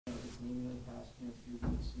team in the past few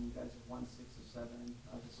weeks, and you guys have won 6 of 7.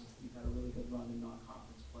 You've had a really good run in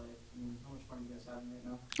non-conference play. I mean, how much fun are you guys having right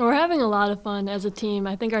now? We're having a lot of fun as a team.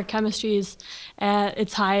 I think our chemistry is at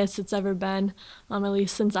its highest it's ever been, at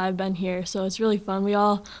least since I've been here. So it's really fun. We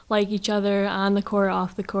all like each other on the court,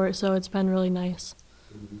 off the court, so it's been really nice.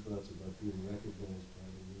 What are your thoughts about being recognized by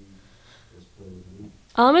the league as part of the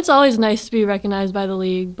league? It's always nice to be recognized by the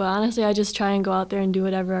league, but honestly, I just try and go out there and do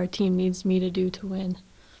whatever our team needs me to do to win.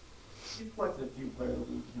 You've collected a few Player of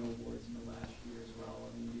the Week awards in the last year as well.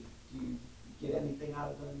 I mean, do you get anything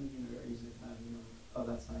out of them? Or is it kind of, oh,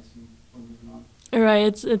 that's nice, and we're moving on?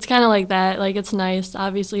 Right, it's kind of like that. Like, it's nice.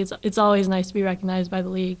 Obviously, it's always nice to be recognized by the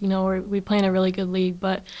league. We play in a really good league,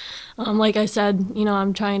 but like I said,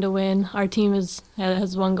 I'm trying to win. Our team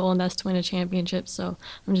has one goal, and that's to win a championship. So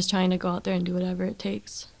I'm just trying to go out there and do whatever it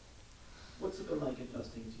takes. What's it been like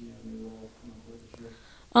adjusting to your new role on the court this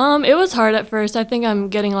year? It was hard at first. I think I'm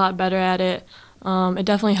getting a lot better at it. It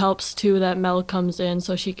definitely helps too that Mel comes in,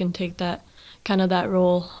 so she can take that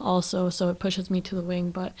role also, so it pushes me to the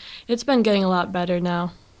wing, but it's been getting a lot better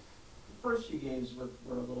now. The first few games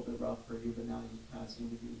were a little bit rough for you, but now you kind of seem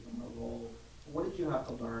to be in a role. What did you have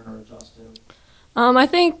to learn or adjust to? I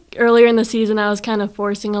think earlier in the season I was kind of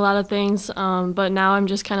forcing a lot of things, but now I'm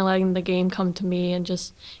just kind of letting the game come to me and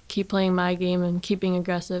just keep playing my game and keeping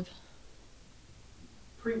aggressive.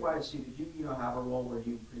 Pre-YSU, did you have a role where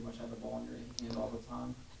you pretty much had the ball in your hand all the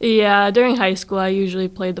time? Yeah, during high school I usually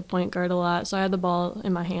played the point guard a lot, so I had the ball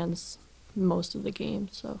in my hands most of the game.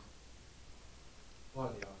 So. A lot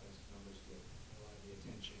of the offensive numbers get a lot of the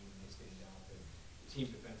attention and they stand out. The team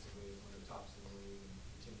defensively is one of the tops in the league and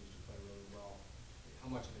continues to play really well. How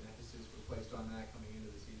much of an emphasis was placed on that coming into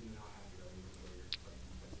the season, and how happy are you with the way you're playing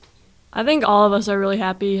defense as a team? I think all of us are really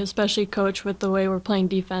happy, especially Coach, with the way we're playing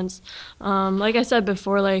defense. Like I said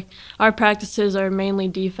before, our practices are mainly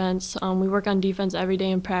defense. We work on defense every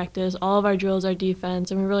day in practice. All of our drills are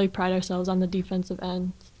defense, and we really pride ourselves on the defensive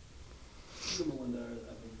end. You and Melinda,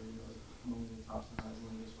 I think, are among the tops in the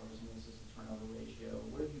league as far as an assist to turnover ratio.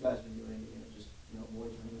 What have you guys been doing to just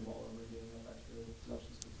avoid turning the ball over, giving up extra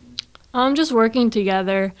possessions to the team? Just working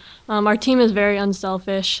together. Our team is very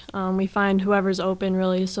unselfish. We find whoever's open,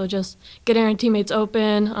 really. So just getting our teammates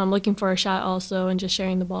open, looking for a shot also, and just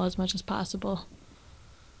sharing the ball as much as possible.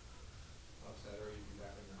 Upset, or you'd be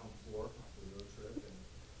back on your home floor after the road trip, and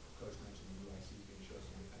Coach mentioned the UIC is going to show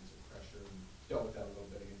some defensive pressure, and dealt with that a little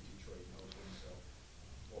bit against Detroit and Oakland. So,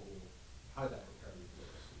 how did that prepare you for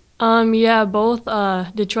this? Yeah, both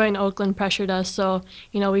Detroit and Oakland pressured us, so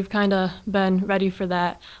we've kind of been ready for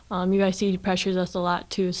that. UIC pressures us a lot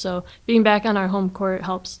too, so being back on our home court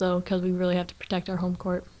helps though, because we really have to protect our home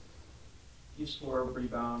court. You score,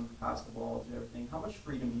 rebound, pass the ball, do everything. How much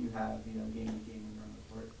freedom do you have, game to game when you're on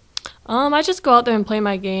the court? I just go out there and play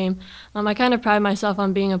my game. I kind of pride myself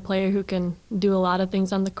on being a player who can do a lot of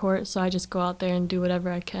things on the court, so I just go out there and do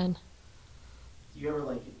whatever I can. Do you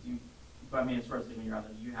ever as far as when you're out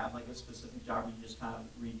there, do you have a specific job where you just kind of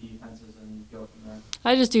read defenses and go from there?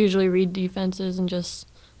 I just usually read defenses and just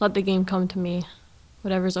let the game come to me.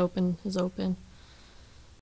 Whatever's open is open.